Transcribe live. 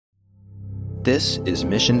This is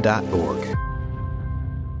Mission.org.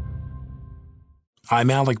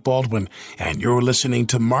 I'm Alec Baldwin, and you're listening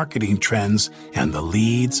to Marketing Trends and the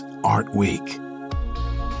Leeds Art Week.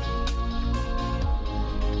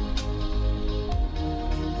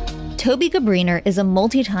 Toby Gabriner is a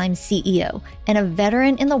multi-time CEO and a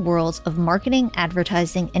veteran in the worlds of marketing,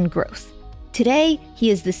 advertising, and growth. Today,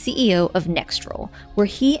 he is the CEO of Nextroll, where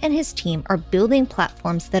he and his team are building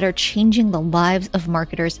platforms that are changing the lives of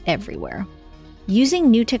marketers everywhere. Using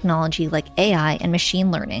new technology like AI and machine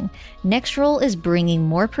learning, Nextroll is bringing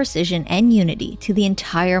more precision and unity to the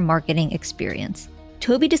entire marketing experience.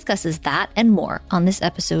 Toby discusses that and more on this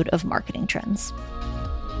episode of Marketing Trends.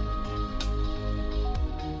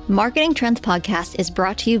 Marketing Trends Podcast is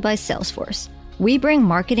brought to you by Salesforce. We bring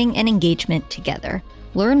marketing and engagement together.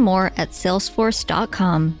 Learn more at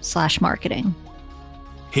salesforce.com/marketing.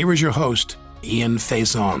 Here is your host, Ian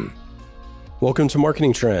Faison. Welcome to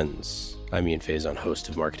Marketing Trends. I'm Ian Faison, host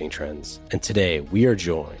of Marketing Trends. And today we are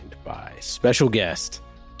joined by special guest,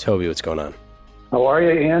 Toby. What's going on? How are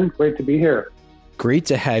you, Ian? Great to be here. Great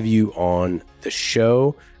to have you on the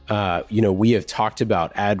show. We have talked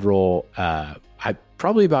about AdRoll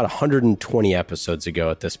probably about 120 episodes ago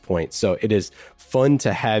at this point. So it is fun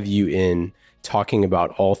to have you in talking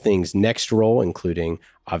about all things Nextroll, including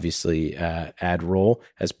obviously AdRoll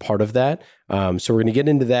as part of that. So we're going to get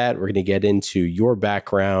into that. We're going to get into your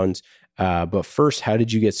background. But first, how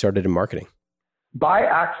did you get started in marketing? By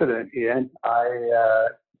accident, Ian. I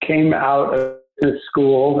came out of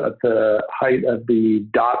school at the height of the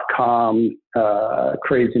 .com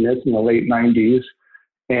craziness in the late 90s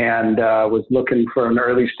and was looking for an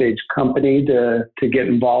early stage company to get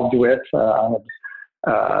involved with. I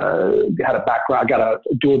had a background, got a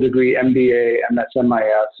dual degree, MBA,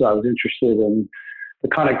 MSMIS, so I was interested in the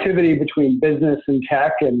connectivity between business and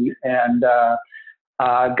tech and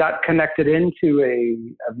got connected into a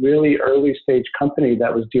really early stage company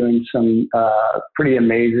that was doing some pretty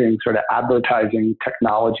amazing sort of advertising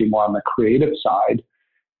technology more on the creative side.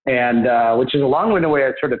 And which is a long-winded way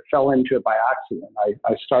I sort of fell into it by accident.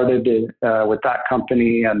 I started with that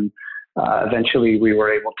company and eventually we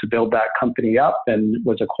were able to build that company up and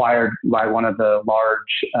was acquired by one of the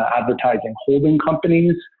large advertising holding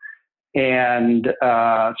companies and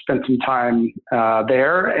spent some time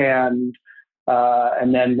there and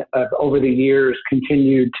then over the years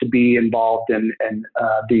continued to be involved in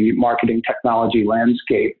the marketing technology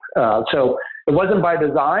landscape. So it wasn't by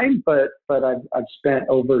design, but I've spent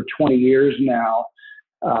over 20 years now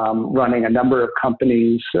running a number of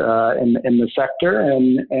companies in the sector,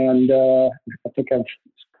 and I think I've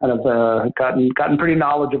kind of gotten pretty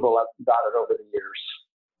knowledgeable about it over the years.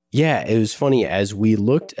 Yeah, it was funny as we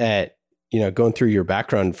looked at going through your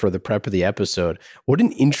background for the prep of the episode. What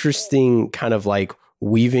an interesting kind of like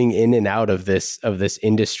weaving in and out of this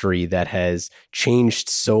industry that has changed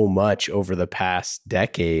so much over the past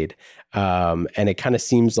decade. And it kind of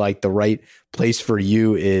seems like the right place for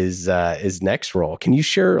you is Nextroll. Can you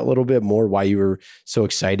share a little bit more why you were so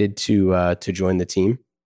excited to join the team?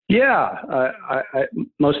 Yeah, I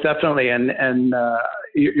most definitely. And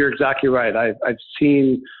you're exactly right. I've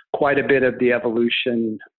seen quite a bit of the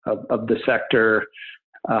evolution of the sector.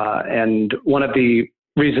 And one of the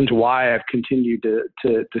reasons why I've continued to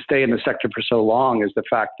stay in the sector for so long is the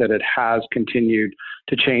fact that it has continued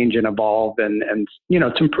to change and evolve and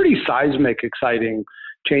some pretty seismic, exciting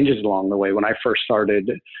changes along the way. When I first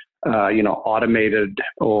started, automated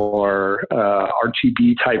or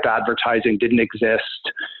RTB type advertising didn't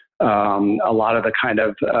exist. A lot of the kind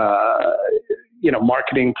of,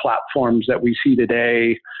 marketing platforms that we see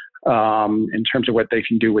today in terms of what they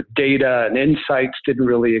can do with data and insights didn't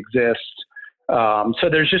really exist. So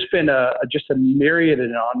there's just been a myriad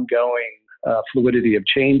and ongoing fluidity of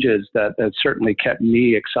changes that certainly kept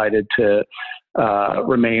me excited to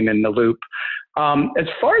remain in the loop. As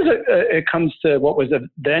far as it comes to what was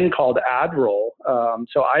then called AdRoll,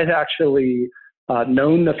 so I'd actually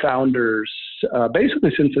known the founders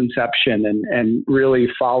basically since inception and really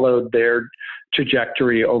followed their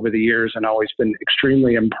trajectory over the years and always been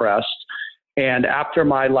extremely impressed. And after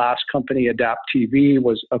my last company, Adapt TV,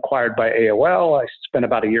 was acquired by AOL, I spent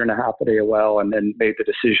about 1.5 years at AOL and then made the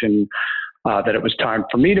decision that it was time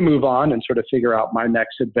for me to move on and sort of figure out my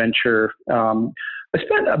next adventure. I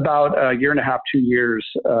spent about 1.5 years, 2 years,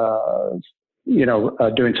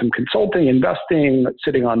 doing some consulting, investing,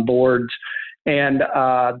 sitting on boards. And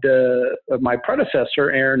my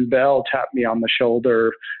predecessor, Aaron Bell, tapped me on the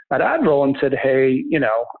shoulder at AdRoll and said, hey,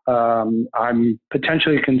 I'm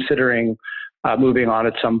potentially considering moving on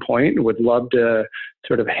at some point. Would love to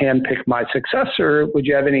sort of handpick my successor. Would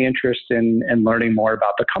you have any interest in learning more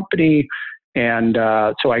about the company And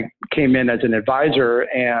so I came in as an advisor,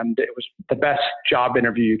 and it was the best job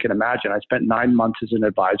interview you can imagine. I spent 9 months as an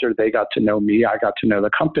advisor. They got to know me. I got to know the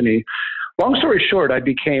company. Long story short, I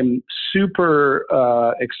became super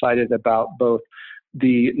excited about both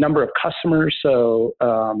the number of customers. So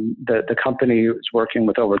the company was working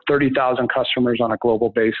with over 30,000 customers on a global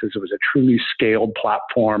basis. It was a truly scaled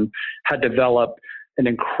platform, had developed an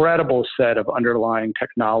incredible set of underlying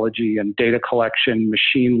technology and data collection,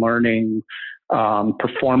 machine learning,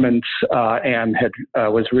 performance, and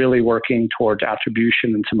was really working towards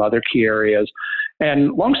attribution and some other key areas.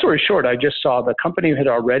 And long story short, I just saw the company had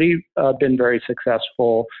already been very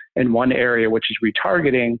successful in one area, which is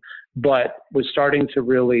retargeting, but was starting to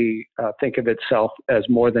really think of itself as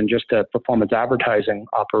more than just a performance advertising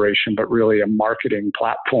operation, but really a marketing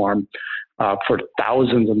platform for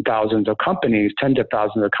thousands and thousands of companies, tens of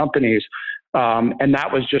thousands of companies. And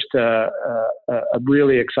that was just a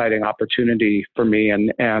really exciting opportunity for me.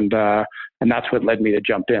 And that's what led me to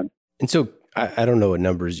jump in. And so I don't know what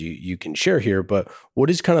numbers you can share here, but what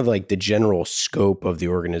is kind of like the general scope of the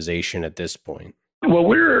organization at this point? Well,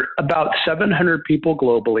 we're about 700 people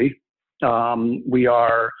globally. We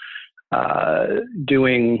are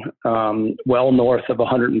doing well north of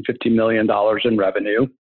 $150 million in revenue.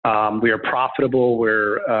 We are profitable.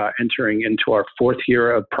 We're entering into our fourth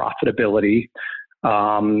year of profitability.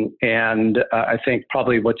 And I think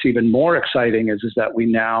probably what's even more exciting is that we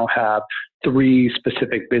now have 3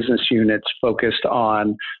 specific business units focused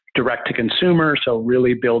on direct to consumer. So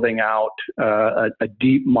really building out a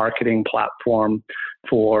deep marketing platform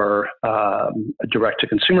for direct to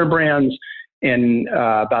consumer brands. And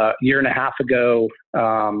about a year and a half ago,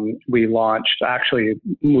 we launched, actually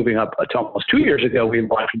moving up to almost 2 years ago, we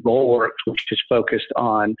launched Rollworks, which is focused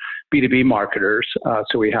on B2B marketers.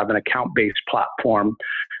 So we have an account-based platform.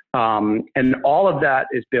 And all of that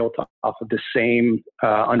is built off of the same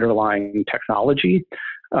underlying technology,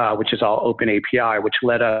 which is all open API, which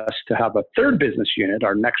led us to have a third business unit,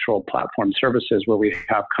 our Nextroll Platform Services, where we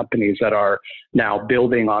have companies that are now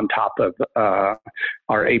building on top of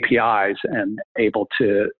our APIs and able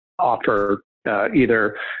to offer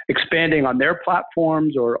either expanding on their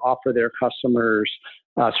platforms or offer their customers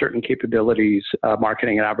certain capabilities,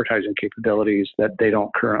 marketing and advertising capabilities that they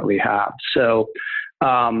don't currently have. So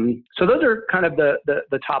those are kind of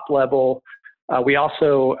the top level. We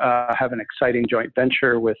also have an exciting joint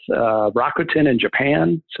venture with Rakuten in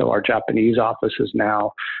Japan. So our Japanese office is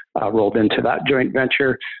now rolled into that joint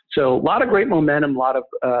venture. So a lot of great momentum, a lot of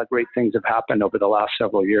great things have happened over the last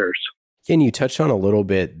several years. And you touched on a little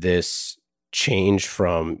bit this change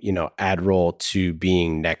from, AdRoll to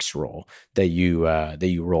being Nextroll that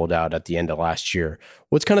you rolled out at the end of last year.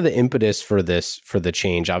 What's kind of the impetus for the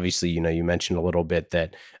change? Obviously, you mentioned a little bit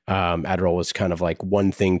that AdRoll was kind of like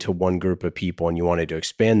one thing to one group of people and you wanted to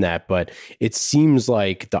expand that, but it seems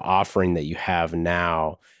like the offering that you have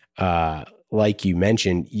now, like you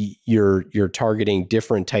mentioned, you're targeting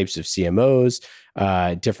different types of CMOs,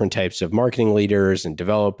 different types of marketing leaders and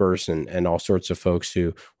developers and all sorts of folks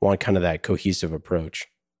who want kind of that cohesive approach.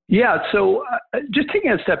 Yeah. So just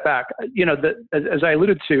taking a step back, as I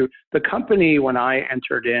alluded to, the company, when I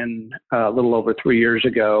entered in a little over 3 years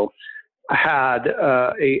ago, had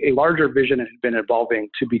a larger vision and had been evolving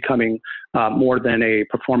to becoming more than a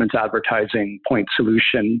performance advertising point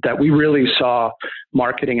solution, that we really saw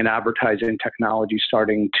marketing and advertising technology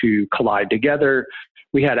starting to collide together.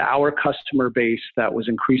 We had our customer base that was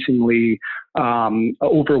increasingly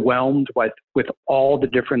overwhelmed with all the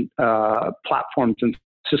different platforms and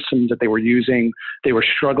systems that they were using. They were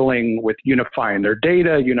struggling with unifying their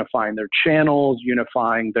data, unifying their channels,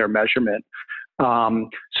 unifying their measurement.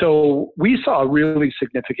 So we saw a really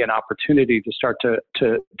significant opportunity to start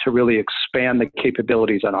to really expand the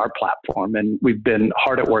capabilities on our platform. And we've been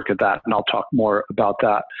hard at work at that. And I'll talk more about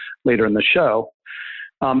that later in the show.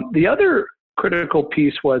 The other critical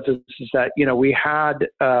piece was that, we had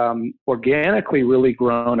organically really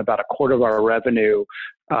grown about a quarter of our revenue.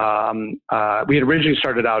 We had originally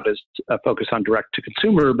started out as a focus on direct to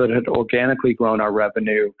consumer, but had organically grown our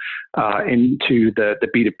revenue into the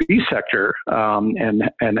B2B sector. And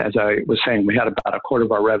as I was saying, we had about a quarter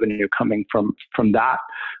of our revenue coming from that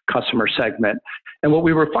customer segment. And what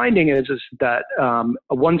we were finding is that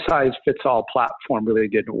a one-size-fits-all platform really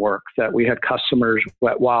didn't work, that we had customers,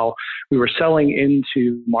 while we were selling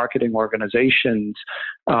into marketing organizations,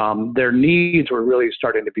 their needs were really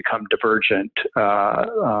starting to become divergent.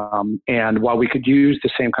 And while we could use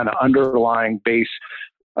the same kind of underlying base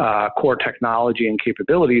core technology and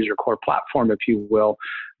capabilities, or core platform, if you will.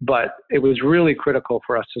 But it was really critical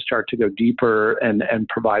for us to start to go deeper and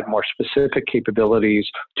provide more specific capabilities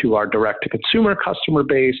to our direct-to-consumer customer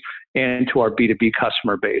base and to our B2B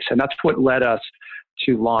customer base. And that's what led us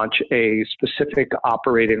to launch a specific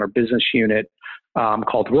operating or business unit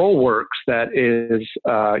called Rollworks that is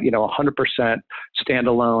 100%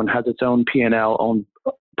 standalone, has its own P&L, own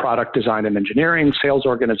product design and engineering, sales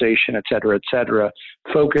organization, et cetera,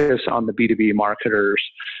 focus on the B2B marketers.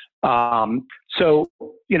 So,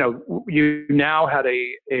 you now had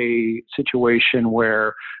a situation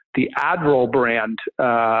where the AdRoll brand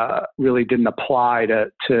really didn't apply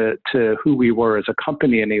to who we were as a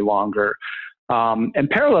company any longer. And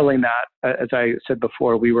paralleling that, as I said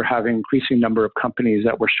before, we were having an increasing number of companies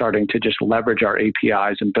that were starting to just leverage our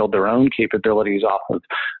APIs and build their own capabilities off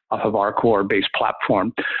of our core-based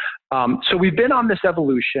platform. So we've been on this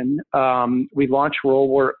evolution. We launched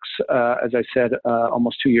Rollworks, as I said,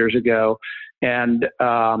 almost 2 years ago. And,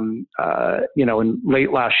 in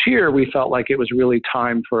late last year, we felt like it was really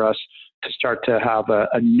time for us to start to have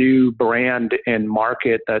a new brand in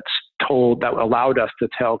market that allowed us to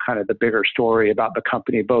tell kind of the bigger story about the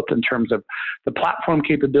company, both in terms of the platform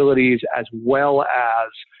capabilities as well as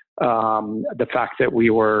the fact that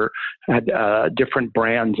we had different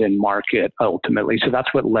brands in market ultimately. So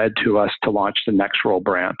that's what led to us to launch the Nextroll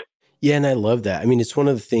brand. Yeah, and I love that. I mean, it's one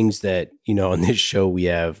of the things that, on this show, we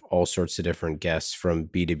have all sorts of different guests from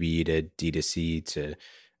B2B to D2C to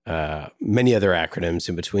many other acronyms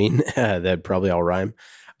in between that probably all rhyme.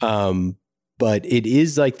 But it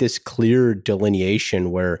is like this clear delineation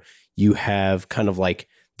where you have kind of like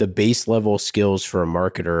the base level skills for a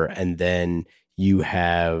marketer, and then you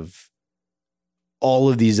have all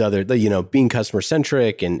of these other, being customer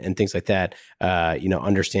centric and things like that,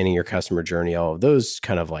 understanding your customer journey, all of those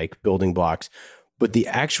kind of like building blocks. But the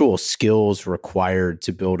actual skills required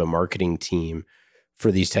to build a marketing team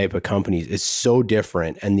for these type of companies is so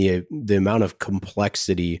different. And the amount of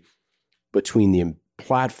complexity between the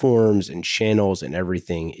platforms and channels and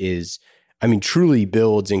everything truly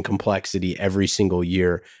builds in complexity every single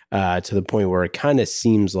year to the point where it kind of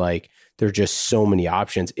seems like there are just so many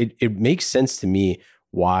options. It makes sense to me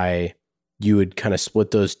why you would kind of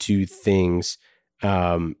split those two things.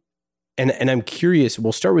 And I'm curious,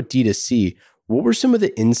 we'll start with D2C. What were some of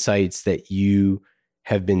the insights that you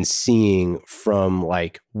have been seeing from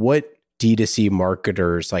like what D2C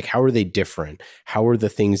marketers, like how are they different? How are the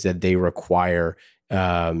things that they require,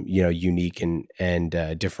 unique and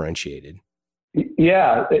differentiated?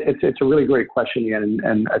 Yeah, it's a really great question, Ian,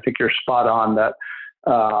 and I think you're spot on that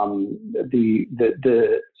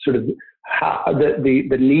the sort of how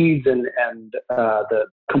the needs and the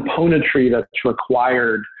componentry that's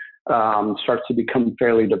required starts to become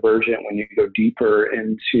fairly divergent when you go deeper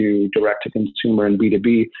into direct to consumer and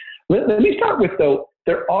B2B. Let me start with, though,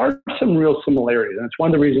 there are some real similarities, and it's one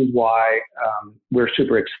of the reasons why we're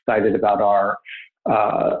super excited about our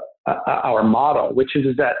model, which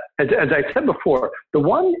is that, as I said before, the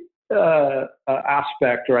one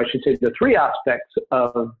aspect, or I should say the three aspects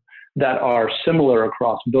of that are similar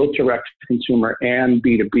across both direct to consumer and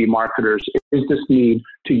B2B marketers is this need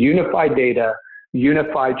to unify data,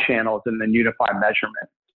 unify channels, and then unify measurement.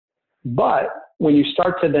 But when you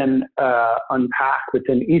start to then unpack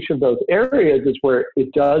within each of those areas is where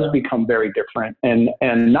it does become very different and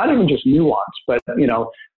not even just nuanced, but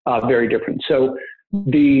very different. So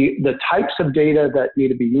the types of data that need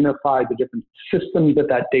to be unified, the different systems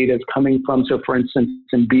that data is coming from. So for instance,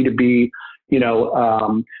 in B2B,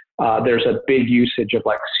 there's a big usage of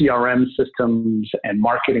like CRM systems and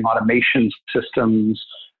marketing automation systems,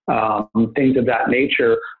 things of that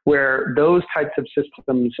nature, where those types of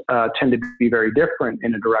systems tend to be very different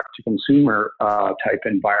in a direct-to-consumer type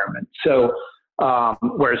environment. So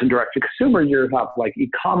whereas in direct-to-consumer, you have like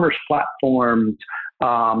e-commerce platforms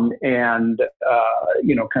and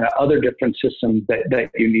kind of other different systems that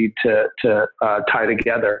you need to tie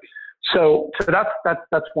together. So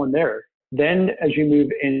that's one there. Then as you move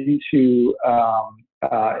into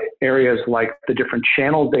areas like the different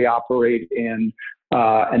channels they operate in,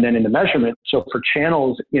 and then in the measurement. So for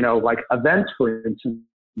channels, like events, for instance,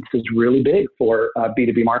 is really big for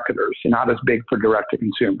B2B marketers, not as big for direct to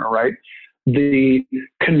consumer, right? The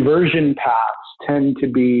conversion paths tend to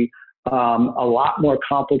be a lot more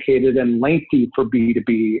complicated and lengthy for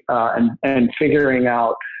B2B, and figuring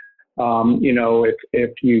out,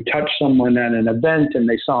 if you touch someone at an event and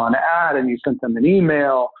they saw an ad and you sent them an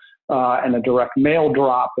email and a direct mail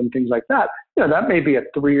drop and things like that, that may be a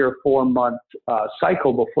 3 or 4 month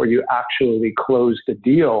cycle before you actually close the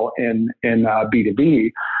deal in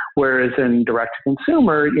B2B. Whereas in direct to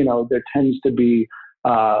consumer, there tends to be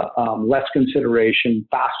less consideration,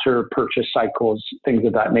 faster purchase cycles, things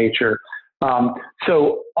of that nature.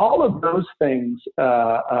 So all of those things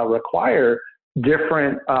require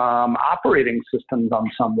different operating systems on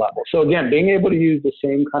some level. So again, being able to use the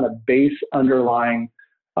same kind of base underlying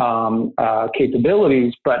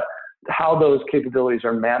capabilities, but how those capabilities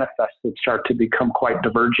are manifested start to become quite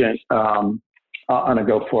divergent on a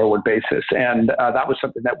go-forward basis. And that was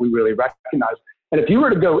something that we really recognized. And if you were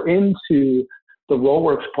to go into the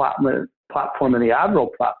Rollworks platform and the Admiral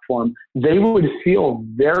platform, they would feel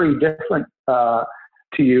very different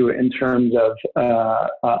to you in terms of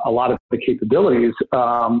a lot of the capabilities.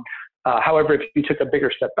 However, if you took a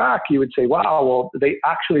bigger step back, you would say, wow, well, they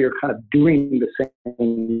actually are kind of doing the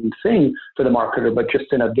same thing for the marketer, but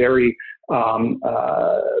just in a very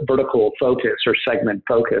vertical focus or segment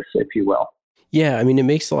focus, if you will. Yeah, I mean, it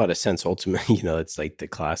makes a lot of sense. Ultimately, it's like the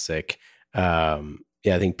classic. I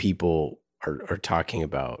think people are talking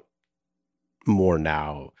about more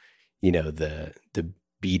now, the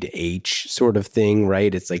B to H sort of thing,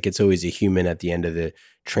 right? It's like, it's always a human at the end of the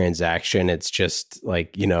transaction. It's just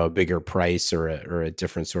like, a bigger price or a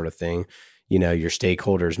different sort of thing. Your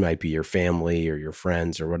stakeholders might be your family or your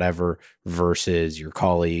friends or whatever versus your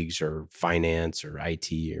colleagues or finance or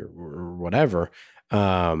IT or whatever.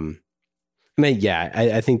 I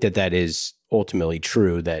think that is ultimately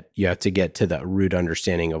true, that you have to get to the root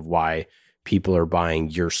understanding of why people are buying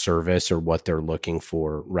your service or what they're looking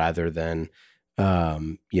for, rather than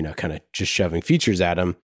kind of just shoving features at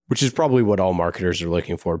them, which is probably what all marketers are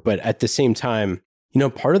looking for. But at the same time,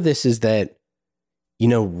 part of this is that,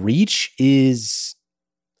 reach is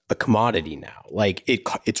a commodity now. Like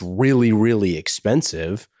it's really, really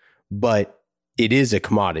expensive, but it is a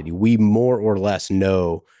commodity. We more or less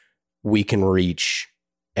know we can reach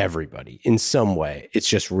everybody in some way. It's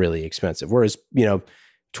just really expensive. Whereas,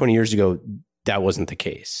 20 years ago, that wasn't the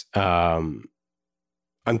case. I'm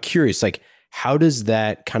curious, like, how does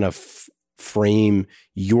that kind of frame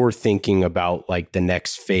your thinking about like the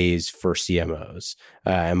next phase for CMOs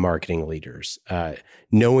and marketing leaders,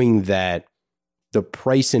 knowing that the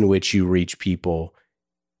price in which you reach people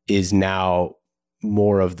is now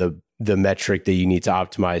more of the metric that you need to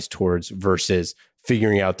optimize towards versus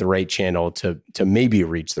figuring out the right channel to maybe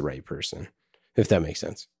reach the right person, if that makes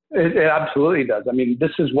sense? It absolutely does. I mean,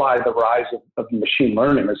 this is why the rise of machine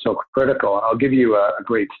learning is so critical. And I'll give you a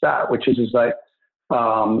great stat, which is like,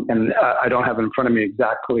 and I don't have in front of me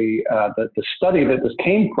exactly the study that this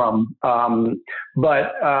came from,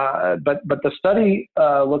 but the study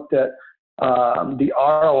looked at the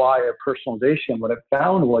ROI of personalization. What it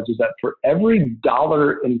found is that for every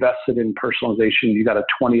dollar invested in personalization, you got a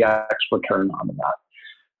 20x return on that.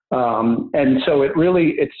 And so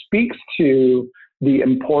it speaks to the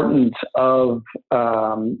importance of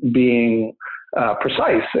being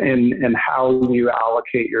precise in how you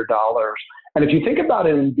allocate your dollars. And if you think about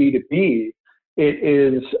it in B2B, it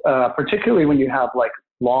is particularly when you have like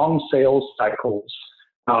long sales cycles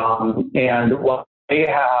and what they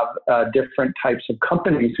have different types of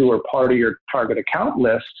companies who are part of your target account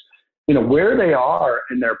list, where they are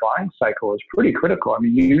in their buying cycle is pretty critical. I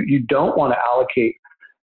mean, you don't want to allocate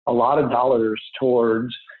a lot of dollars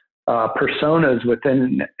towards personas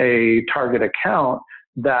within a target account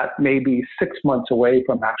that may be 6 months away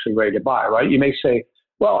from actually ready to buy, right? You may say,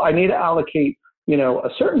 well, I need to allocate, a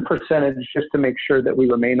certain percentage just to make sure that we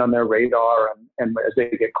remain on their radar. And as they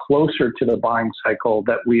get closer to the buying cycle,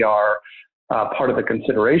 that we are part of the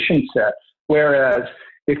consideration set. Whereas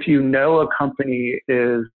if a company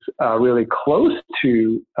is really close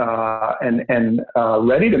to and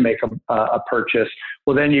ready to make a purchase,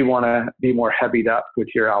 well, then you want to be more heavied up with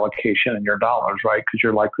your allocation and your dollars, right? Because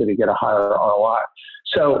you're likely to get a higher ROI.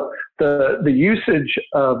 So the usage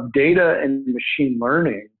of data and machine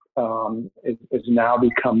learning is now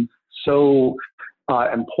become so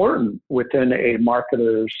important within a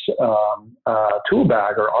marketer's tool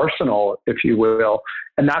bag or arsenal, if you will.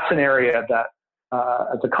 And that's an area that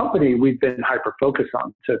as a company, we've been hyper-focused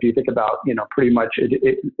on. So if you think about, pretty much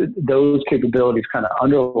those capabilities kind of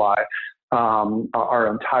underlie our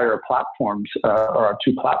entire platforms, or our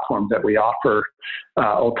two platforms that we offer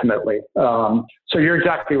ultimately. So you're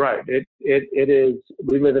exactly right. It is,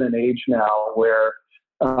 we live in an age now where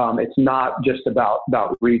it's not just about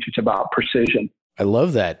reach, it's about precision. I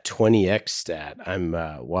love that 20x stat.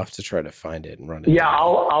 We'll have to try to find it and run it. Yeah,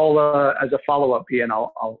 I'll as a follow-up, Ian,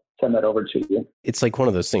 I'll send that over to you. It's like one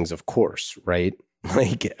of those things, of course, right?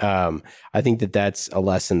 Like, I think that's a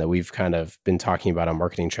lesson that we've kind of been talking about on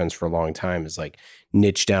Marketing Trends for a long time, is like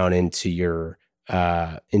niche down into your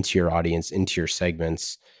audience, into your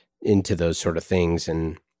segments, into those sort of things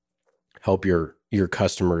and help your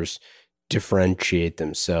customers differentiate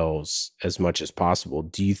themselves as much as possible.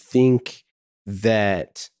 Do you think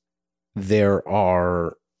that there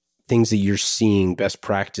are things that you're seeing, best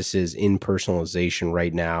practices in personalization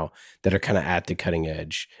right now that are kind of at the cutting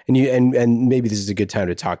edge? And maybe this is a good time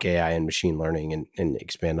to talk AI and machine learning and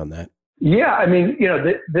expand on that. Yeah, I mean,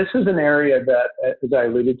 this is an area that, as I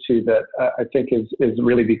alluded to, that I think is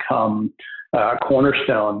really become a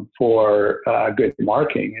cornerstone for good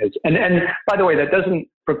marketing. And by the way, that doesn't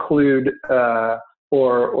preclude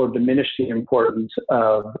or diminish the importance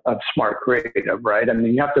of smart creative, right? I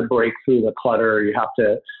mean, you have to break through the clutter. You have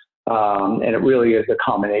to, and it really is a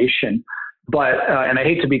combination. But and I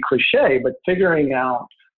hate to be cliche, but figuring out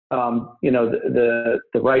the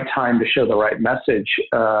right time to show the right message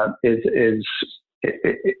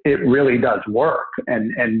it really does work,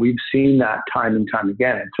 and we've seen that time and time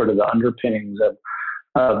again. It's sort of the underpinnings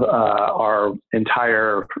of our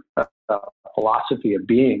entire philosophy of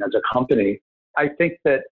being as a company. I think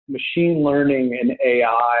that machine learning and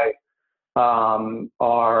AI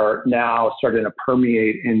are now starting to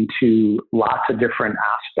permeate into lots of different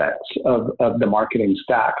aspects of the marketing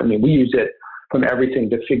stack. I mean, we use it from everything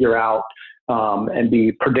to figure out and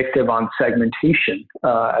be predictive on segmentation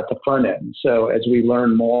at the front end. So as we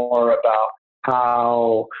learn more about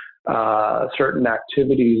how certain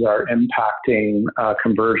activities are impacting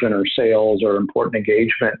conversion or sales or important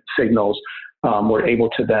engagement signals, we're able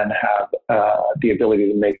to then have the ability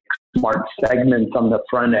to make smart segments on the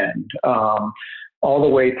front end, all the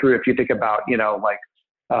way through. If you think about,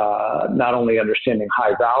 not only understanding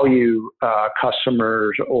high value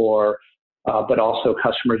customers but also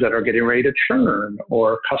customers that are getting ready to churn,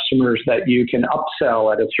 or customers that you can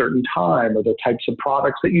upsell at a certain time, or the types of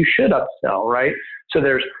products that you should upsell, right? So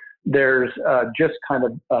there's just kind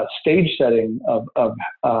of stage setting of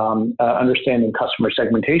understanding customer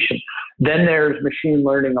segmentation. Then there's machine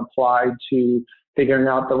learning applied to figuring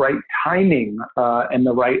out the right timing and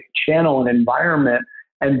the right channel and environment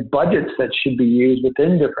and budgets that should be used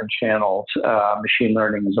within different channels. Machine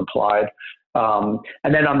learning is applied.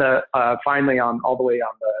 And then on the finally on all the way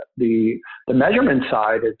on the measurement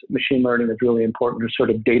side, machine learning is really important to sort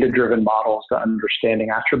of data-driven models to understanding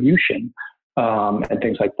attribution and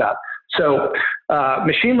things like that. So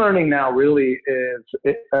machine learning now really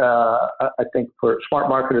is, I think, for smart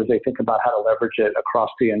marketers, they think about how to leverage it across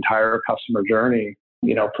the entire customer journey,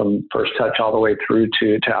 from first touch all the way through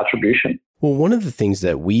to attribution. Well, one of the things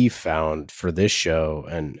that we found for this show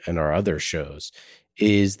and our other shows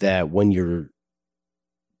is that when you're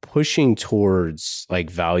pushing towards like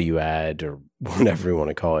value add or whatever you want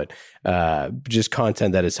to call it, just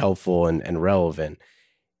content that is helpful and relevant,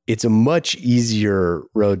 it's a much easier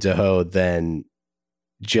road to hoe than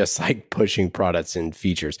just like pushing products and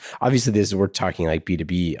features. Obviously, we're talking like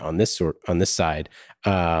B2B on this side.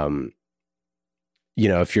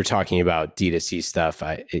 If you're talking about D2C stuff,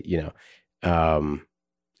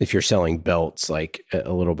 if you're selling belts, like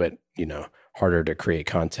a little bit, harder to create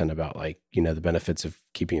content about like, the benefits of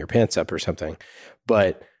keeping your pants up or something.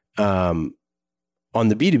 But on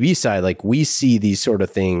the B2B side, like we see these sort of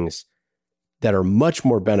things that are much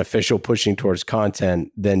more beneficial pushing towards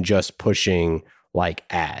content than just pushing like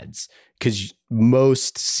ads. Because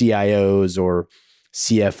most CIOs or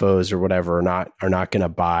CFOs or whatever are not going to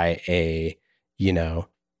buy a,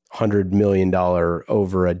 $100 million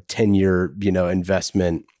over a 10-year,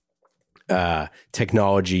 investment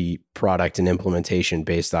technology product and implementation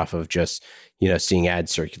based off of just, seeing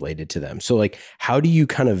ads circulated to them. So like, how do you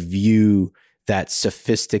kind of view that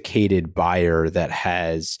sophisticated buyer that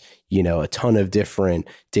has, a ton of different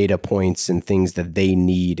data points and things that they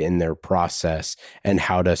need in their process, and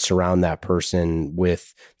how to surround that person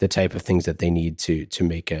with the type of things that they need to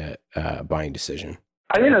make a buying decision?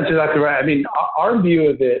 I think that's exactly right. I mean, our view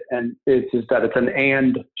of it is that it's an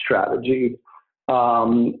and strategy.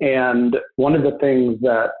 And one of the things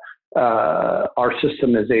that our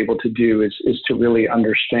system is able to do is to really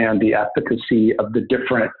understand the efficacy of the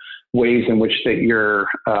different ways in which that you're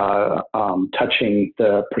touching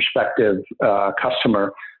the prospective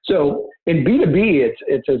customer. So in B2B,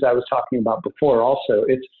 it's as I was talking about before also,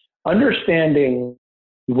 it's understanding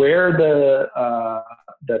where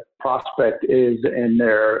the prospect is in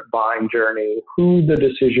their buying journey, who the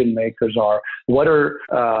decision makers are, what are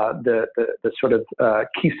the sort of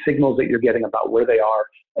key signals that you're getting about where they are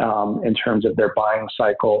in terms of their buying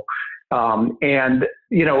cycle. And,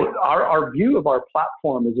 our view of our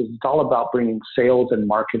platform is it's all about bringing sales and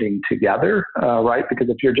marketing together, right? Because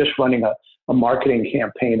if you're just running a marketing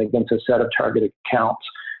campaign against a set of target accounts,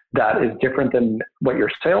 that is different than what your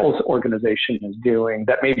sales organization is doing,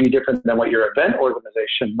 that may be different than what your event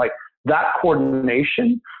organization, like that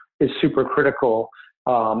coordination is super critical.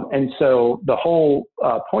 And so the whole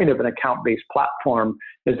point of an account-based platform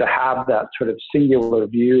is to have that sort of singular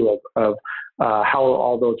view of how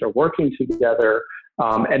all those are working together,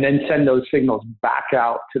 and then send those signals back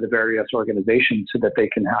out to the various organizations so that they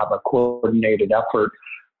can have a coordinated effort.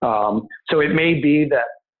 So it may be that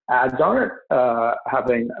ads aren't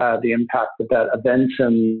having the impact that events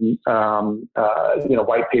and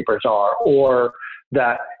white papers are, or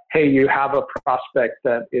that, hey, you have a prospect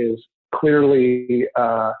that is clearly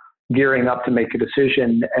gearing up to make a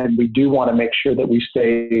decision, and we do want to make sure that we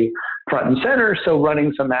stay front and center. So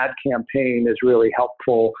running some ad campaign is really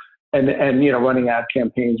helpful. And running ad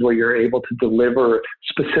campaigns where you're able to deliver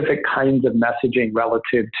specific kinds of messaging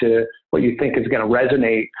relative to what you think is going to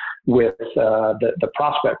resonate with the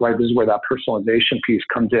prospect, right? This is where that personalization piece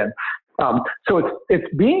comes in. So it's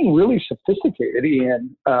being really sophisticated,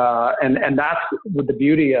 Ian, and that's with the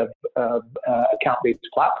beauty of account-based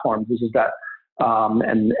platforms is that,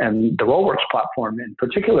 and the Rollworks platform in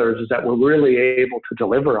particular is that we're really able to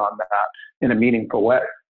deliver on that in a meaningful way.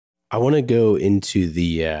 I want to go into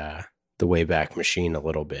the Wayback Machine a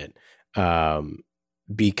little bit,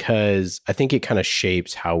 because I think it kind of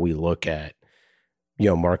shapes how we look at,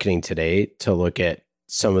 marketing today, to look at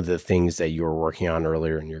some of the things that you were working on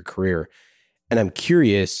earlier in your career. And I'm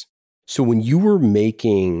curious, so when you were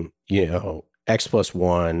making,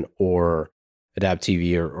 X+1 or Adapt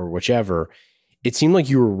TV or whichever, it seemed like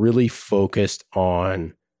you were really focused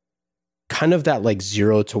on kind of that like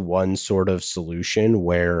 0 to 1 sort of solution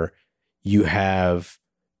where you have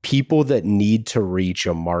people that need to reach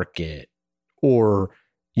a market, or,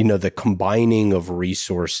 the combining of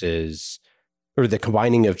resources or the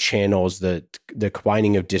combining of channels, the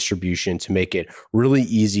combining of distribution to make it really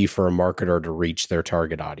easy for a marketer to reach their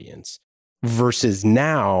target audience, versus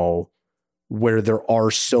now where there are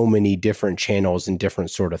so many different channels and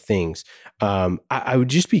different sort of things. I would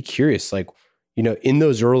just be curious, like, in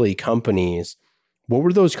those early companies, what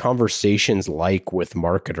were those conversations like with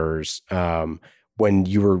marketers when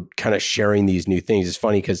you were kind of sharing these new things? It's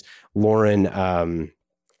funny because Lauren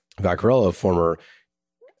Vaccarello,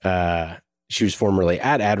 she was formerly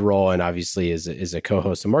at AdRoll and obviously is a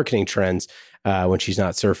co-host of Marketing Trends when she's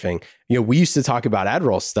not surfing. We used to talk about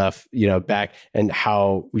AdRoll stuff, back, and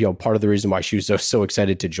how, part of the reason why she was so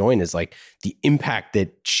excited to join is like the impact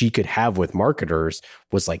that she could have with marketers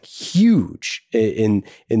was like huge in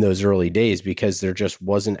those early days, because there just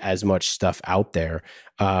wasn't as much stuff out there.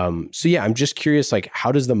 So yeah, I'm just curious, like,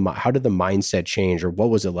 how did the mindset change, or what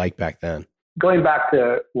was it like back then? Going back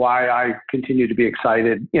to why I continue to be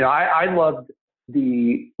excited, I loved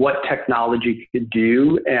what technology could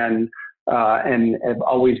do, and have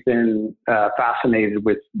always been fascinated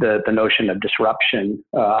with the notion of disruption.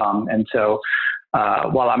 And so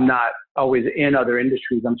while I'm not always in other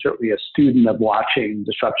industries, I'm certainly a student of watching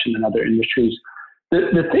disruption in other industries.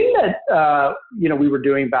 The thing that we were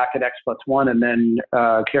doing back at X+1 and then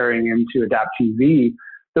carrying into Adapt TV,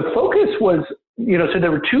 the focus was, so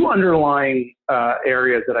there were two underlying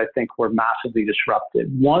areas that I think were massively disrupted.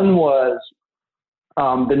 One was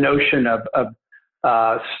the notion of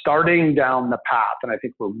starting down the path, and I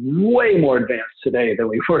think we're way more advanced today than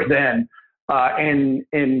we were then,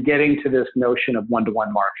 in getting to this notion of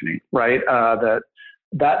one-to-one marketing, right? That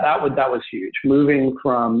was huge. Moving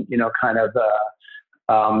from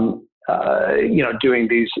doing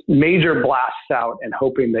these major blasts out and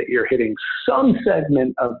hoping that you're hitting some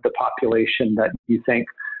segment of the population that you think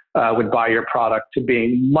would buy your product, to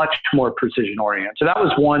being much more precision oriented. So that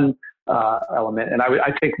was one element. And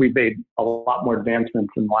I think we've made a lot more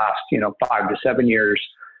advancements in the last, 5 to 7 years.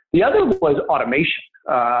 The other was automation.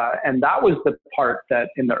 And that was the part that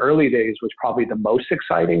in the early days was probably the most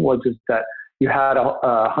exciting, is that you had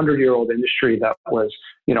a 100-year-old industry that was,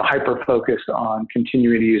 hyper-focused on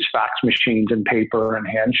continuing to use fax machines and paper and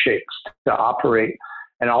handshakes to operate.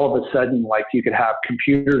 And all of a sudden, like, you could have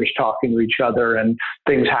computers talking to each other and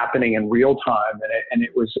things happening in real time. And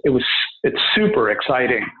it's super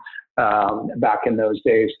exciting back in those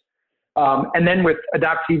days. And then with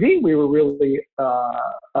Adapt TV, we were really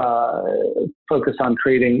focused on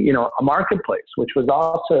creating, a marketplace, which was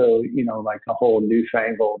also, like a whole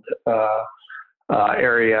newfangled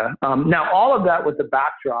area. Now, all of that with the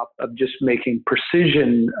backdrop of just making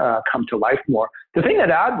precision come to life more. The thing at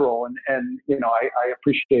AdRoll, and I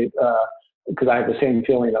appreciate, because I have the same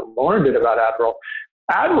feeling that Lauren did about AdRoll.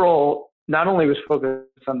 AdRoll not only was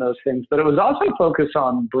focused on those things, but it was also focused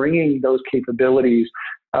on bringing those capabilities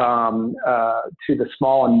to the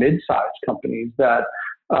small and mid-sized companies that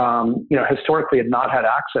historically had not had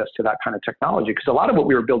access to that kind of technology, because a lot of what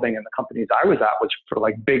we were building in the companies I was at was for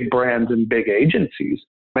like big brands and big agencies.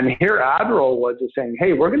 And here Admiral was saying,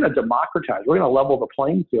 hey, we're going to democratize, we're going to level the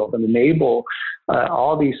playing field and enable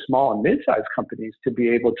all these small and mid-sized companies to be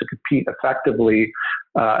able to compete effectively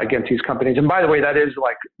against these companies. And by the way, that is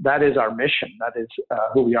our mission. That is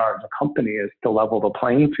who we are as a company, is to level the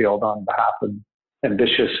playing field on behalf of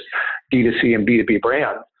ambitious D2C and B2B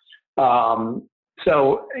brands.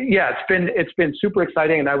 So yeah, it's been super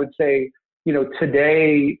exciting. And I would say,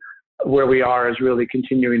 today where we are is really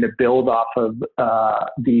continuing to build off of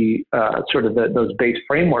those base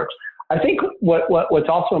frameworks. I think what's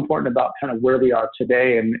also important about kind of where we are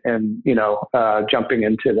today and jumping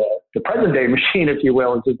into the present day machine, if you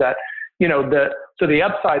will, is that, the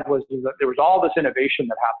upside was that there was all this innovation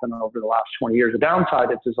that happened over the last 20 years. The downside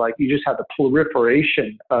is like you just have the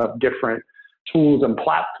proliferation of different tools and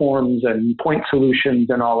platforms and point solutions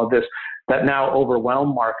and all of this that now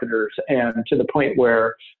overwhelm marketers, and to the point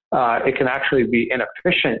where it can actually be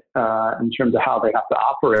inefficient in terms of how they have to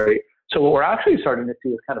operate. So what we're actually starting to see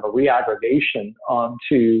is kind of a reaggregation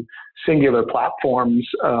onto singular platforms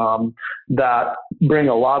that bring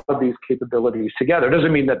a lot of these capabilities together. It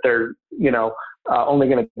doesn't mean that they're, only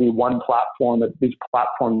going to be one platform, that these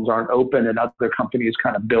platforms aren't open and other companies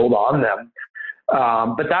kind of build on them.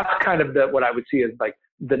 But that's kind of what I would see as like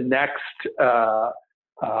the next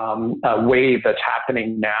wave that's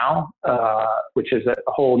happening now, which is a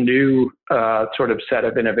whole new sort of set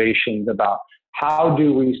of innovations about how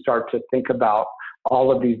do we start to think about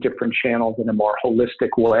all of these different channels in a more holistic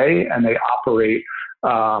way, and they operate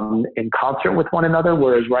in concert with one another,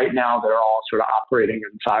 whereas right now they're all sort of operating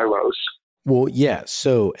in silos. Well, yeah.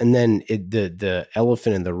 So, and then the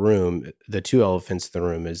elephant in the room, the two elephants in the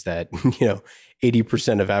room is that,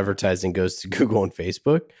 80% of advertising goes to Google and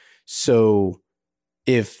Facebook. So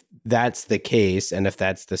if that's the case, and if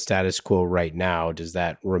that's the status quo right now, does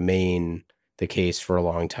that remain the case for a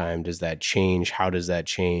long time? Does that change? How does that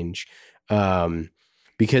change?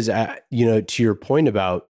 Because, to your point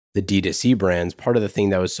about the D2C brands, part of the thing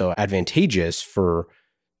that was so advantageous for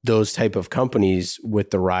those type of companies with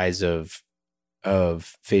the rise of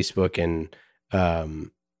Facebook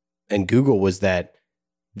and Google was that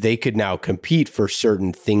they could now compete for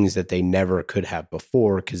certain things that they never could have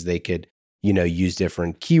before, because they could, use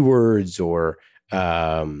different keywords or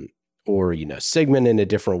segment in a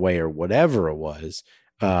different way or whatever it was.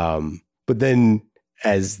 But then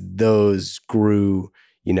as those grew,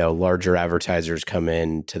 larger advertisers come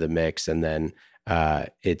into the mix, and then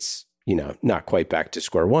it's, not quite back to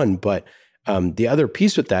square one. But the other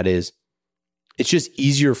piece with that is it's just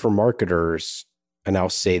easier for marketers, and I'll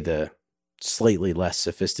say the slightly less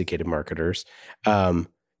sophisticated marketers, to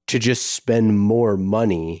just spend more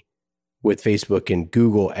money with Facebook and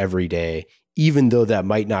Google every day, even though that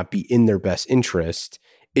might not be in their best interest.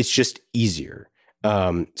 It's just easier.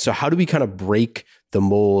 So how do we kind of break the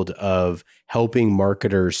mold of helping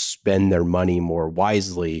marketers spend their money more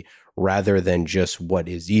wisely rather than just what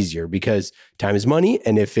is easier? Because time is money,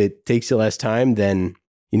 and if it takes you less time, then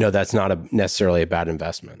that's not necessarily a bad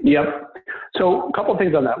investment. Yep. So a couple of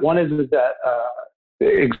things on that. One is that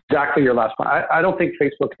exactly your last point. I don't think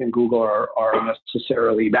Facebook and Google are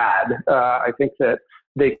necessarily bad. I think that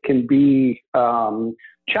they can be challenging.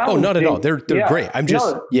 Oh, not at all. They're great. I'm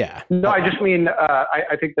just, No, I just mean,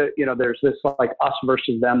 I think that, there's this like us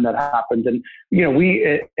versus them that happens. And,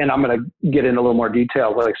 and I'm going to get in a little more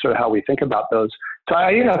detail, like sort of how we think about those. So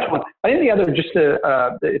I think the other,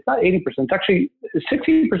 it's not 80%, it's actually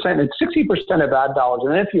 60%. It's 60% of ad dollars.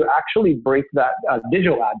 And then if you actually break that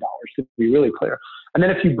digital ad dollars, to be really clear. And then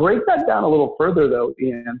if you break that down a little further though,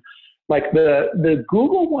 Ian, like the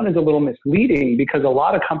Google one is a little misleading, because a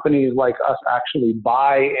lot of companies like us actually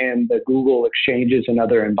buy in the Google exchanges and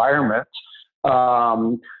other environments.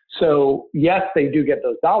 So yes, they do get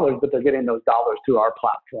those dollars, but they're getting those dollars through our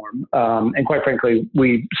platform. And quite frankly,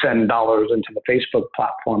 we send dollars into the Facebook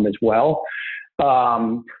platform as well.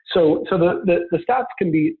 So the stats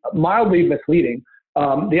can be mildly misleading.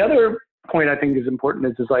 The other point I think is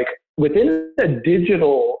important is like within the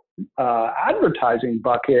digital advertising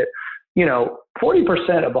bucket,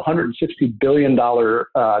 40% of $160 billion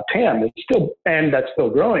TAM is still, and that's still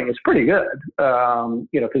growing. It's pretty good,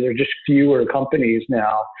 because there are just fewer companies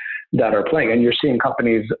now that are playing, and you're seeing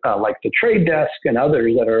companies like The Trade Desk and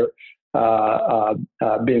others that are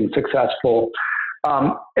being successful.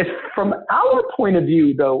 It's from our point of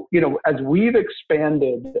view, though, as we've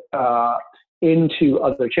expanded into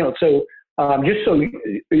other channels. So just so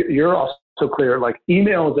you're also clear, like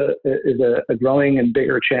email is a growing and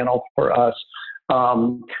bigger channel for us.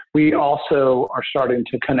 We also are starting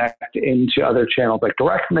to connect into other channels like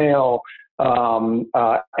direct mail. And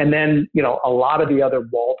then, a lot of the other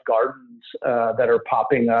walled gardens that are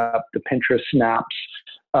popping up, the Pinterest Snaps,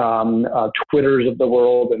 Twitters of the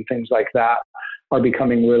world and things like that are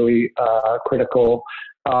becoming really critical.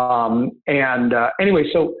 Anyway,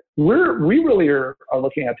 so we really are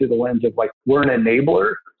looking at through the lens of like, we're an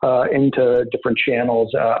enabler into different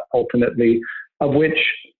channels ultimately, of which,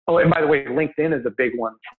 and by the way, LinkedIn is a big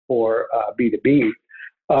one for B2B.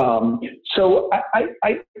 So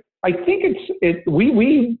I think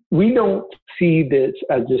we don't see this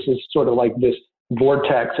as this is sort of like this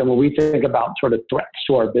vortex. And when we think about sort of threats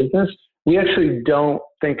to our business, we actually don't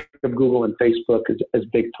think of Google and Facebook as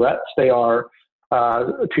big threats. They are,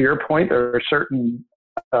 to your point, there are certain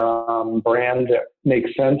brands that make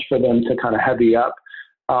sense for them to kind of heavy up.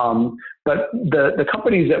 But the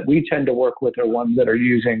companies that we tend to work with are ones that are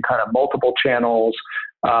using kind of multiple channels,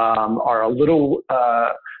 are a little,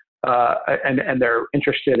 and they're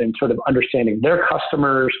interested in sort of understanding their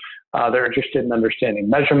customers. They're interested in understanding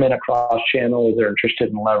measurement across channels. They're interested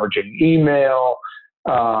in leveraging email.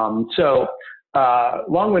 So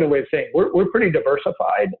long-winded way of saying we're pretty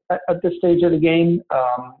diversified at this stage of the game.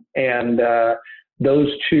 And those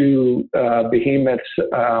two behemoths,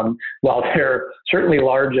 while they're certainly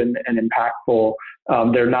large and impactful,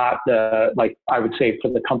 they're not like I would say for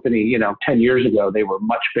the company, 10 years ago, they were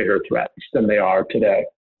much bigger threats than they are today.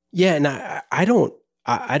 Yeah. And I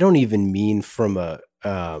don't even mean from a,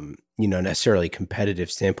 necessarily competitive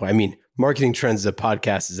standpoint. I mean, Marketing Trends, the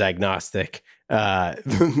podcast, is agnostic.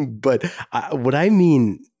 But what I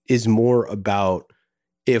mean is more about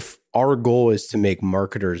if our goal is to make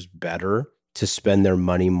marketers better, to spend their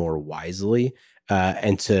money more wisely,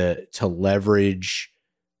 and to leverage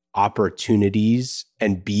opportunities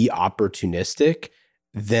and be opportunistic,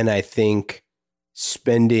 then I think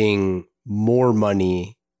spending more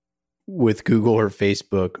money with Google or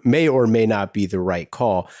Facebook may or may not be the right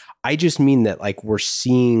call. I just mean that like we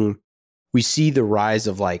see the rise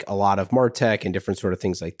of like a lot of MarTech and different sort of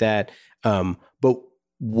things like that. But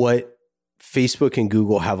what Facebook and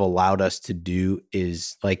Google have allowed us to do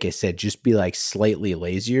is, like I said, just be like slightly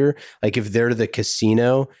lazier. Like if they're the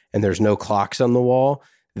casino and there's no clocks on the wall,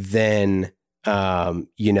 then, and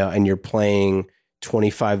you're playing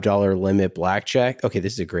 $25 limit blackjack. Okay,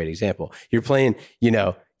 this is a great example. You're playing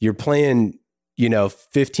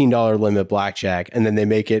 $15 limit blackjack, and then they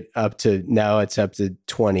make it up to, now it's up to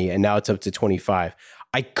 20, and now it's up to 25.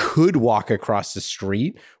 I could walk across the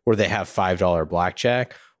street where they have $5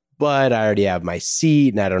 blackjack, but I already have my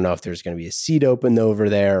seat, and I don't know if there's going to be a seat open over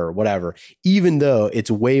there or whatever, even though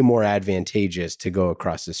it's way more advantageous to go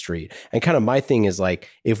across the street. And kind of my thing is like,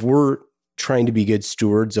 if we're trying to be good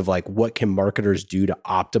stewards of like, what can marketers do to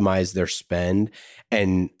optimize their spend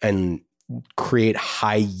and create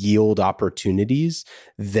high yield opportunities,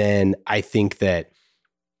 then I think that,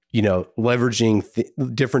 leveraging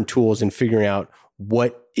different tools and figuring out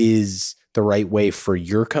what is the right way for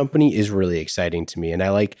your company is really exciting to me. And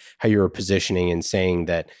I like how you're positioning and saying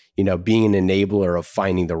that, being an enabler of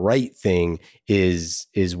finding the right thing is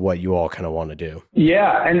what you all kind of want to do.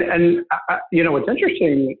 Yeah. And what's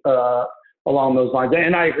interesting along those lines,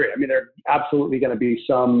 and I agree. I mean, there are absolutely going to be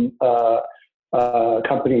some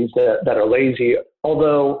companies that are lazy.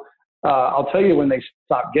 Although I'll tell you, when they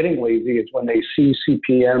stop getting lazy is when they see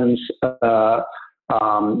CPMs,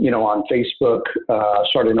 on Facebook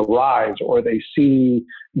starting to rise, or they see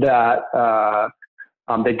that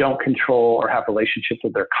they don't control or have relationships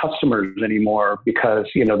with their customers anymore because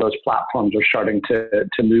those platforms are starting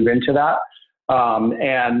to move into that.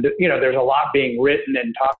 And there's a lot being written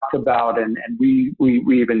and talked about, and we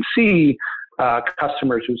even see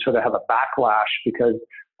customers who sort of have a backlash because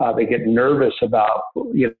they get nervous about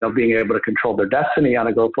being able to control their destiny on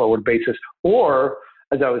a go-forward basis, or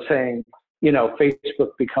as I was saying, Facebook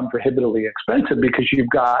become prohibitively expensive because you've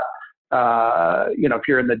got if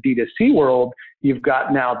you're in the D2C world, you've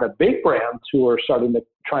got now the big brands who are trying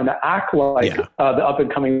to act like the up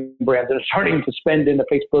and coming brands that are starting to spend into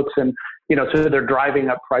Facebooks, and so they're driving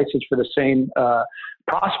up prices for the same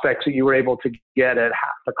prospects that you were able to get at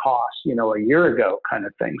half the cost, a year ago, kind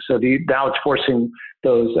of thing. So now it's forcing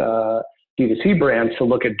those D2C brands to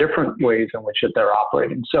look at different ways in which they're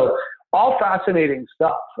operating. So all fascinating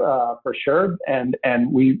stuff for sure. And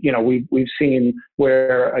we've seen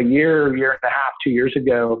where a year and a half, 2 years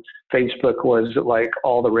ago, Facebook was like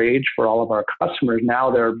all the rage for all of our customers.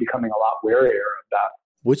 Now they're becoming a lot warier of that.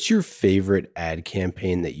 What's your favorite ad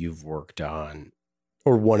campaign that you've worked on,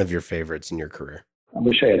 or one of your favorites in your career? I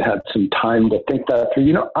wish I had some time to think that through.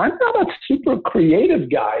 You know, I'm not a super creative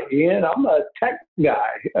guy, Ian. I'm a tech guy.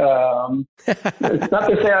 It's not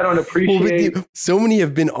to say I don't appreciate. Well, so many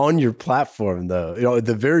have been on your platform, though. You know,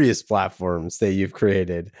 the various platforms that you've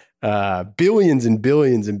created, billions and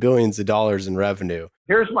billions and billions of dollars in revenue.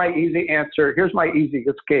 Here's my easy answer. Here's my easy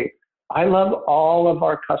escape. I love all of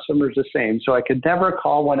our customers the same, so I could never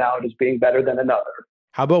call one out as being better than another.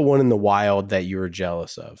 How about one in the wild that you were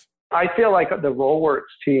jealous of? I feel like the Rollworks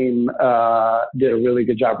team did a really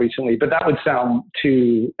good job recently, but that would sound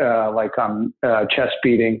too like I'm chest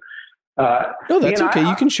beating. No, that's okay.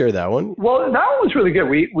 You can share that one. Well, that one was really good.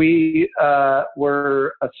 We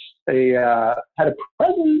were had a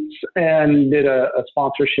presence and did a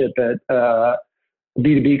sponsorship at a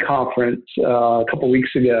B2B conference a couple of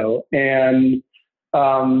weeks ago, and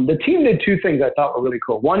the team did two things I thought were really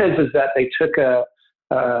cool. One is that they took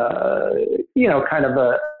kind of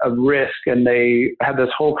a risk, and they had this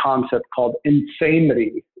whole concept called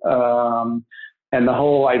Insanity. And the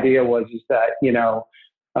whole idea was that,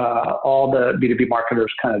 all the B2B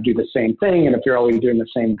marketers kind of do the same thing. And if you're always doing the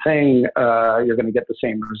same thing, you're going to get the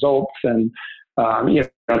same results. And,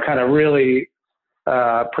 kind of really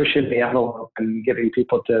pushing the envelope and getting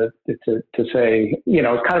people to say,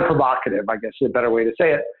 it's kind of provocative, I guess is a better way to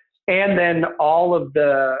say it. And then all of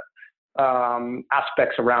the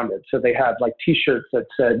aspects around it. So they had like T-shirts that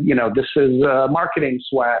said, this is marketing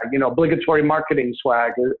swag, obligatory marketing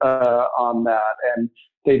swag on that. And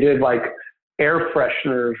they did like air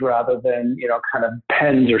fresheners rather than, kind of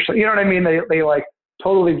pens or so, you know what I mean? They like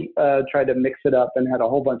totally tried to mix it up and had a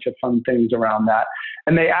whole bunch of fun things around that.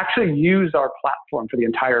 And they actually used our platform for the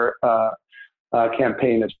entire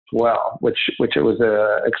campaign as well, which it was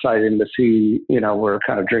exciting to see. We're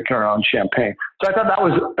kind of drinking our own champagne. So I thought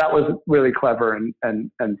that was really clever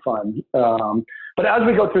and fun. But as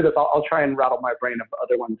we go through this, I'll try and rattle my brain of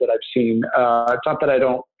other ones that I've seen. It's not that I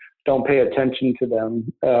don't pay attention to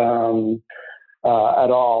them at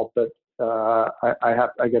all, but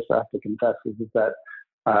I guess I have to confess is that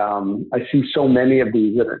I see so many of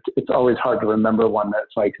these that it's always hard to remember one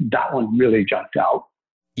that's like that one really jumped out.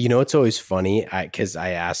 It's always funny because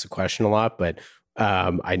I ask the question a lot, but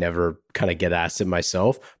I never kind of get asked it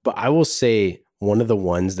myself. But I will say one of the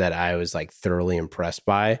ones that I was like thoroughly impressed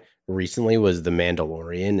by recently was The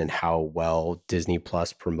Mandalorian and how well Disney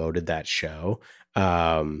Plus promoted that show.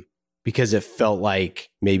 Because it felt like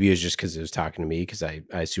maybe it was just because it was talking to me because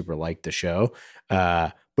I super liked the show.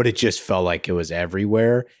 But it just felt like it was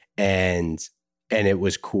everywhere. And it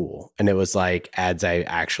was cool. And it was like ads I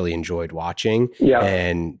actually enjoyed watching. Yeah.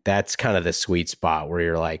 And that's kind of the sweet spot where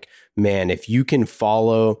you're like, man, if you can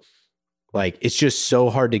follow, like, it's just so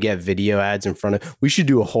hard to get video ads in front of. We should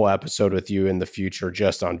do a whole episode with you in the future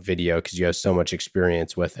just on video because you have so much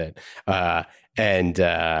experience with it. And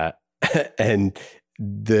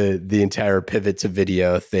the entire pivot to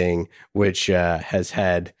video thing, which has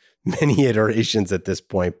had many iterations at this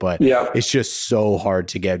point, but it's just so hard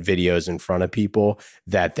to get videos in front of people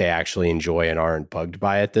that they actually enjoy and aren't bugged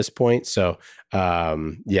by at this point. So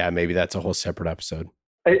maybe that's a whole separate episode.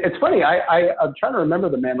 It's funny. I'm trying to remember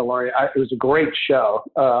The Mandalorian. It was a great show.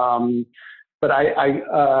 But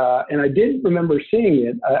I did remember seeing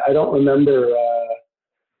it. I don't remember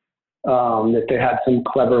if they had some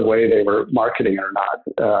clever way they were marketing it or not.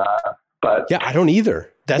 But yeah, I don't either.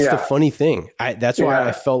 That's the funny thing. That's why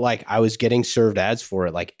I felt like I was getting served ads for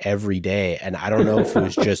it like every day. And I don't know if it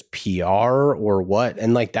was just PR or what.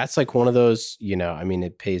 And like, that's like one of those,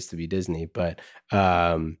 it pays to be Disney, but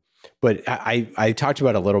I talked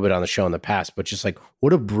about it a little bit on the show in the past, but just like,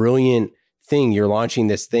 what a brilliant thing. You're launching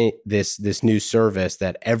this new service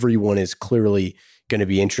that everyone is clearly going to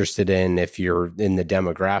be interested in if you're in the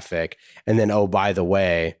demographic. And then, oh, by the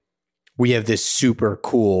way, we have this super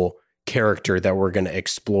cool character that we're going to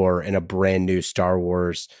explore in a brand new Star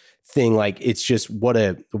Wars thing. Like, it's just what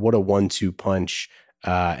a 1-2 punch.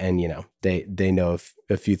 And they know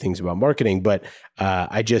a few things about marketing, but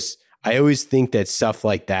I always think that stuff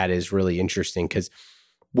like that is really interesting because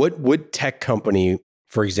what tech company,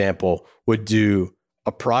 for example, would do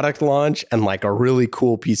a product launch and like a really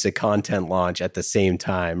cool piece of content launch at the same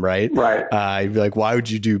time, right? Right. You'd be like, why would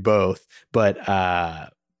you do both? But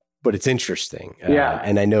it's interesting.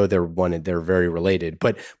 And I know they're very related,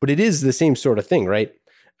 but it is the same sort of thing, right?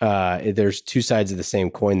 There's two sides of the same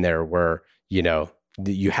coin there where,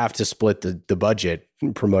 you have to split the budget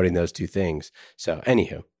promoting those two things. So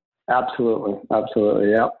anywho. Absolutely.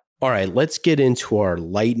 Yeah. All right, let's get into our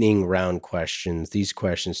lightning round questions. These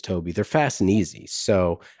questions, Toby, they're fast and easy.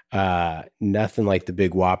 So nothing like the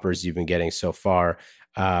big whoppers you've been getting so far.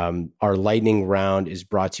 Our lightning round is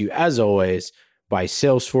brought to you, as always, by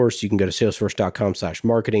Salesforce. You can go to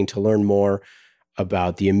salesforce.com/marketing to learn more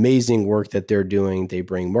about the amazing work that they're doing. They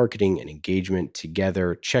bring marketing and engagement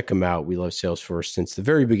together. Check them out. We love Salesforce since the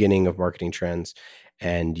very beginning of Marketing Trends,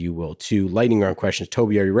 and you will too. Lightning round questions.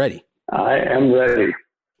 Toby, are you ready? I am ready.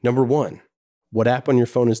 Number 1, what app on your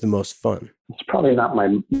phone is the most fun? It's probably not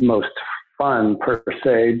my most fun per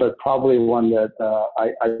se, but probably one that I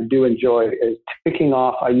do enjoy is ticking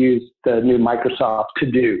off. I use the new Microsoft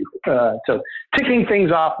To Do. So ticking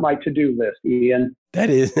things off my to-do list, Ian. That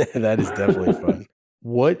is definitely fun.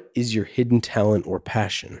 What is your hidden talent or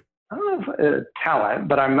passion? I don't know if talent,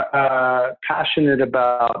 but I'm passionate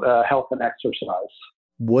about health and exercise.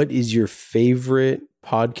 What is your favorite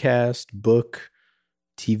podcast, book,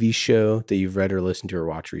 TV show that you've read or listened to or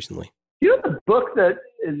watched recently? You know, the book that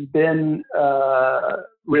has been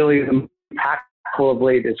really impactful of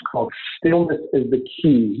late is called Stillness is the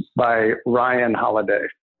Key by Ryan Holiday.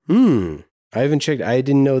 I haven't checked. I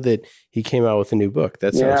didn't know that he came out with a new book.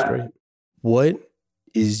 That sounds great. What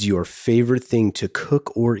is your favorite thing to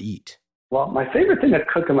cook or eat? Well, my favorite thing to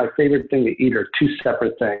cook and my favorite thing to eat are two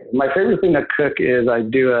separate things. My favorite thing to cook is I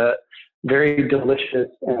do a very delicious,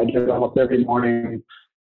 and I do it almost every morning,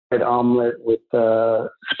 an omelet with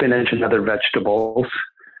spinach and other vegetables.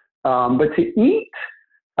 But to eat,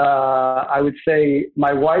 I would say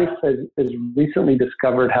my wife has recently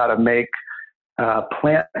discovered how to make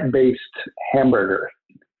plant-based hamburger.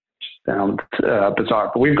 Sounds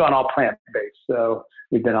bizarre, but we've gone all plant-based. So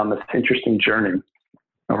we've been on this interesting journey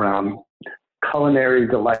around culinary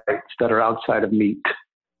delights that are outside of meat.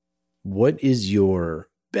 What is your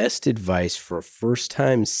best advice for a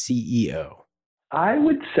first-time CEO? I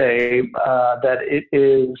would say that it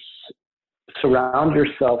is surround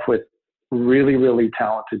yourself with really, really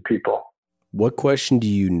talented people. What question do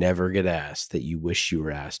you never get asked that you wish you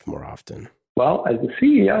were asked more often? Well, as a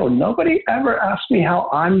CEO, nobody ever asked me how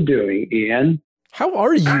I'm doing, Ian. How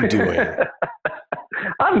are you doing?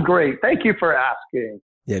 I'm great. Thank you for asking.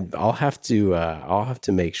 Yeah, I'll have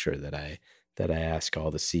to make sure that I ask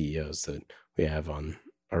all the CEOs that we have on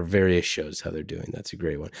our various shows how they're doing. That's a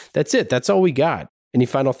great one. That's it. That's all we got. Any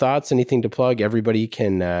final thoughts? Anything to plug? Everybody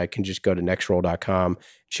can just go to nextroll.com,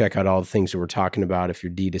 check out all the things that we're talking about. If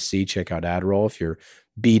you're D2C, check out AdRoll. If you're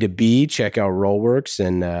B2B, check out Rollworks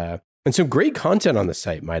and some great content on the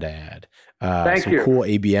site, might I add. Thank you. Some cool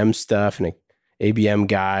ABM stuff and an ABM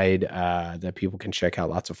guide that people can check out.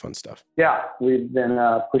 Lots of fun stuff. Yeah, we've been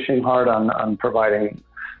pushing hard on providing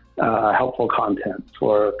helpful content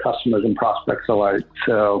for customers and prospects alike.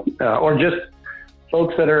 So, or just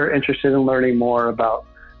folks that are interested in learning more about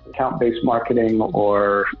account-based marketing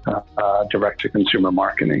or direct-to-consumer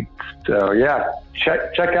marketing. So yeah,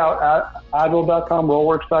 check out AdRoll.com,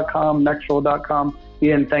 Rollworks.com, Nextroll.com.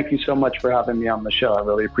 Ian, thank you so much for having me on the show. I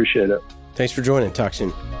really appreciate it. Thanks for joining. Talk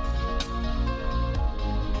soon.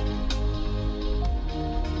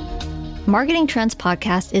 Marketing Trends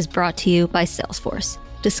Podcast is brought to you by Salesforce.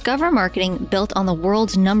 Discover marketing built on the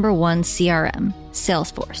world's #1 CRM,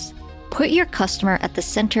 Salesforce. Put your customer at the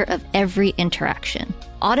center of every interaction.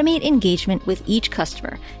 Automate engagement with each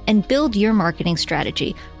customer and build your marketing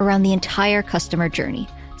strategy around the entire customer journey.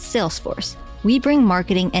 Salesforce. We bring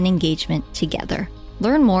marketing and engagement together.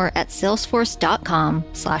 Learn more at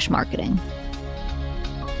salesforce.com/marketing.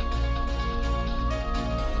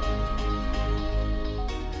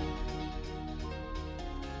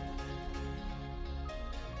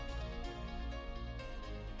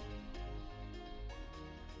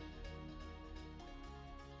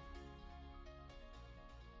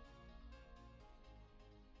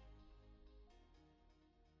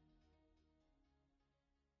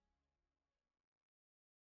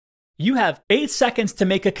 You have 8 seconds to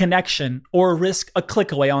make a connection or risk a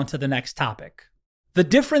click away onto the next topic. The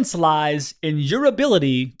difference lies in your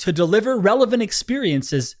ability to deliver relevant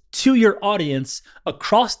experiences to your audience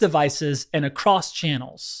across devices and across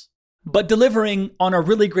channels. But delivering on a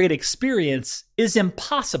really great experience is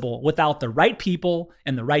impossible without the right people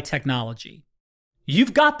and the right technology.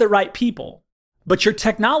 You've got the right people, but your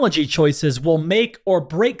technology choices will make or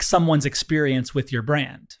break someone's experience with your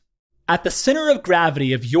brand. At the center of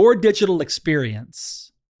gravity of your digital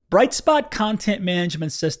experience, Brightspot Content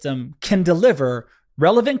Management System can deliver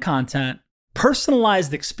relevant content,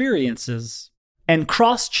 personalized experiences, and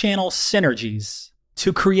cross-channel synergies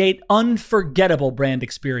to create unforgettable brand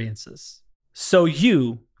experiences, so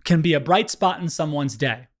you can be a bright spot in someone's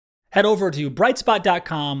day. Head over to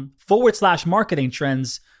brightspot.com/marketing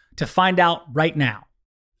trends to find out right now.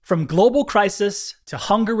 From global crisis to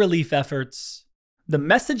hunger relief efforts, the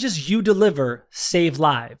messages you deliver save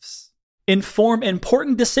lives, inform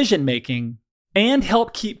important decision-making, and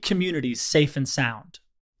help keep communities safe and sound.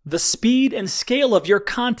 The speed and scale of your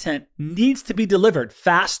content needs to be delivered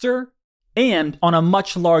faster and on a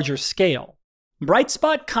much larger scale.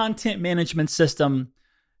 Brightspot Content Management System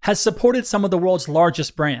has supported some of the world's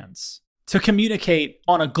largest brands to communicate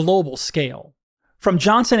on a global scale. From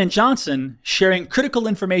Johnson & Johnson sharing critical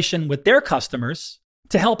information with their customers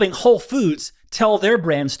to helping Whole Foods tell their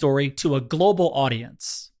brand story to a global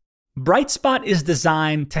audience. Brightspot is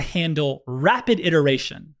designed to handle rapid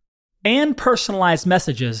iteration and personalized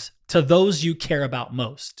messages to those you care about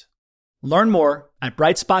most. Learn more at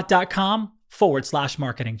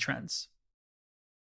brightspot.com/marketing trends.